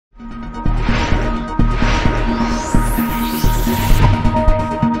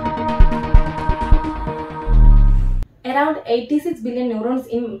are 86 billion neurons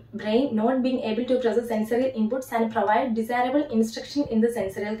in brain not being able to process sensory inputs and provide desirable instruction in the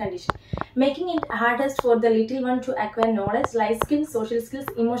sensorial condition, making it hardest for the little one to acquire knowledge, life skills, social skills,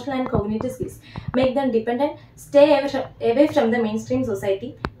 emotional and cognitive skills, make them dependent, stay away from the mainstream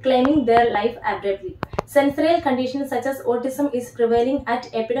society, claiming their life abruptly. Sensorial conditions such as autism is prevailing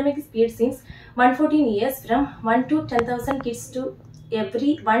at epidemic speed since 114 years, from 1 to 10,000 kids to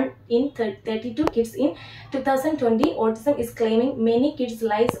every 1 in 32 kids in 2020. Autism is claiming many kids'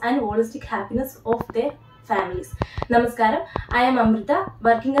 lives and holistic happiness of their families. Namaskaram, I am Amrutha,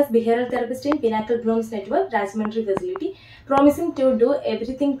 working as behavioral therapist in Pinnacle Blooms Network, Rajahmundry facility, promising to do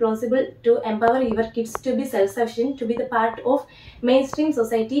everything possible to empower your kids to be self-sufficient, to be the part of mainstream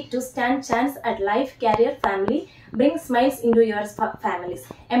society, to stand chance at life, career, family, bring smiles into your families.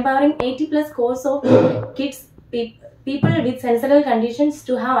 Empowering 80 plus course of kids, people with sensorial conditions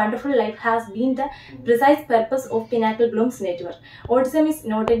to have a wonderful life has been the precise purpose of Pinnacle Blooms Network. Autism is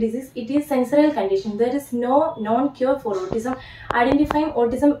not a disease, it is a sensorial condition. There is no known cure for autism. Identifying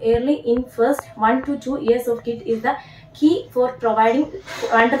autism early in first 1 to 2 years of kid is the key for providing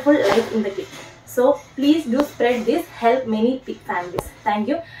wonderful life in the kid. So please do spread this, help many families. Thank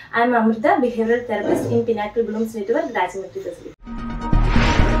you. I am Amrutha, behavioral therapist in Pinnacle Blooms Network, Rajahmundry facility.